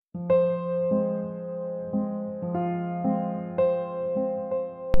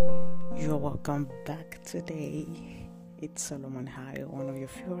welcome back today. It's Solomon Hayo, one of your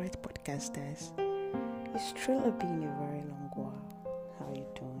favorite podcasters. It's truly been a very long while. How are you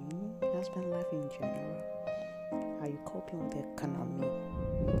doing? How's been life in general? How are you coping with the economy?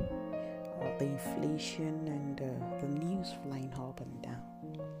 The inflation and the news flying up and down?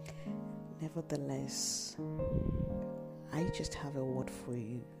 Nevertheless, I just have a word for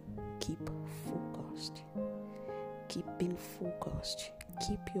you. Keep focused. Keep being focused.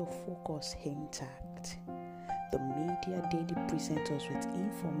 Keep your focus intact. The media daily present us with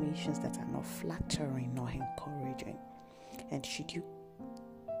informations that are not flattering nor encouraging. And should you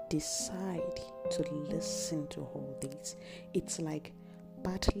decide to listen to all this, it's like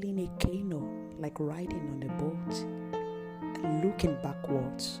paddling a canoe, like riding on a boat, looking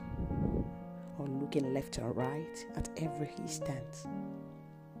backwards or looking left or right at every instant.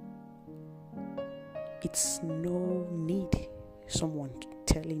 It's no need someone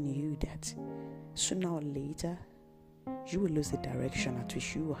telling you that sooner or later you will lose the direction at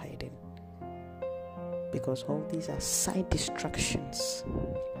which you are heading, because all these are side distractions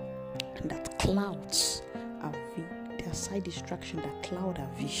that clouds our they are side distractions that cloud our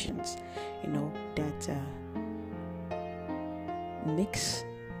visions, that makes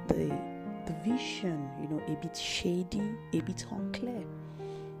the vision a bit shady, a bit unclear.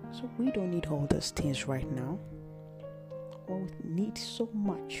 So we don't need all those things right now. What we need so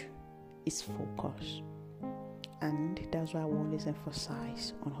much is focus. And that's why I always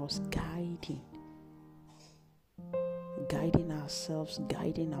emphasize on us guiding ourselves,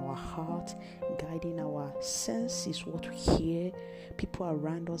 guiding our heart, guiding our senses, what we hear, people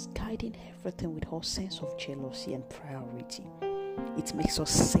around us, guiding everything with our sense of jealousy and priority. It makes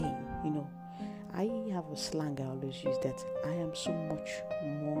us sane, I have a slang I always use, that I am so much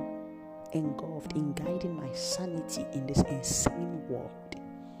more engulfed in guiding my sanity in this insane world.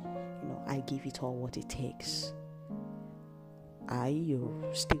 I give it all what it takes. I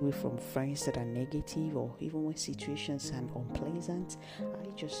stay away from friends that are negative, or even when situations are unpleasant,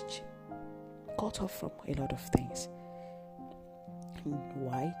 I just cut off from a lot of things.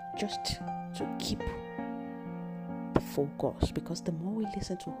 Why? Just to keep the focus, because the more we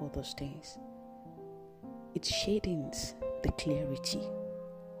listen to all those things, it shadens the clarity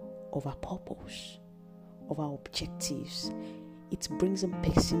of our purpose, of our objectives. It brings in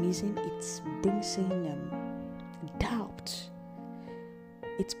pessimism, it brings in doubt,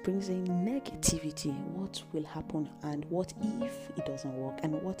 it brings in negativity. What will happen, and what if it doesn't work,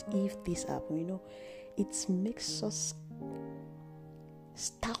 and what if this happens? It makes us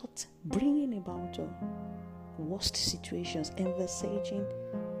start bringing about worst situations, envisaging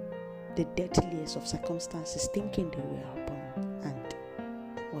the deadliest of circumstances, thinking they will happen, and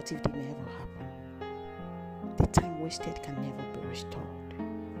what if they never happen? The time wasted can never be restored.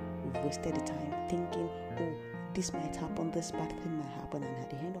 We've wasted the time thinking, this might happen, this bad thing might happen, and at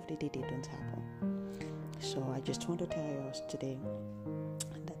the end of the day, they don't happen. So I just want to tell us today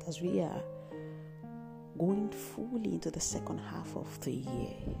that as we are going fully into the second half of the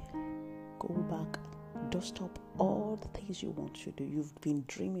year, go back, dust up all the things you want to do, you've been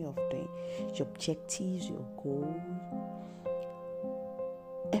dreaming of doing, your objectives, your goals,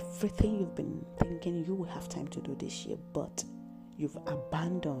 everything you've been thinking you will have time to do this year, but you've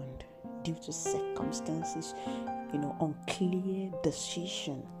abandoned due to circumstances, unclear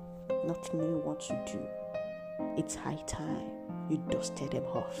decision, not knowing what to do. It's high time you dusted them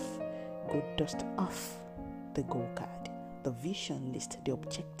off. Go dust off the goal card, the vision list, the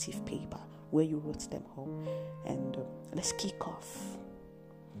objective paper where you wrote them all, and let's kick off.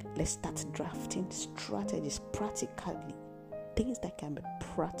 Let's start drafting strategies practically, things that can be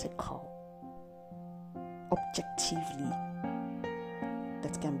practical, objectively,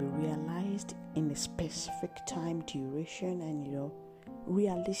 that can be realized in a specific time duration, and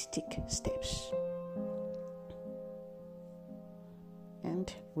realistic steps.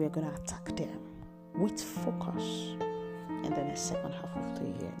 And we're gonna attack them with focus. And then the second half of the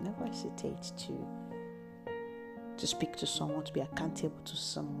year, never hesitate to speak to someone, to be accountable to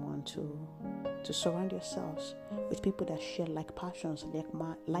someone, to surround yourselves with people that share like passions,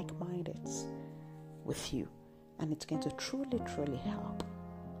 like-minded with you, and it's going to truly, truly help.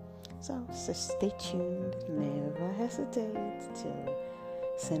 So stay tuned. Never hesitate to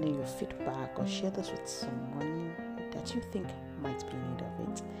send in your feedback or share this with someone that you think might be in need of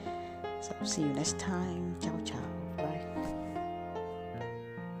it. So see you next time. Ciao, ciao. Bye.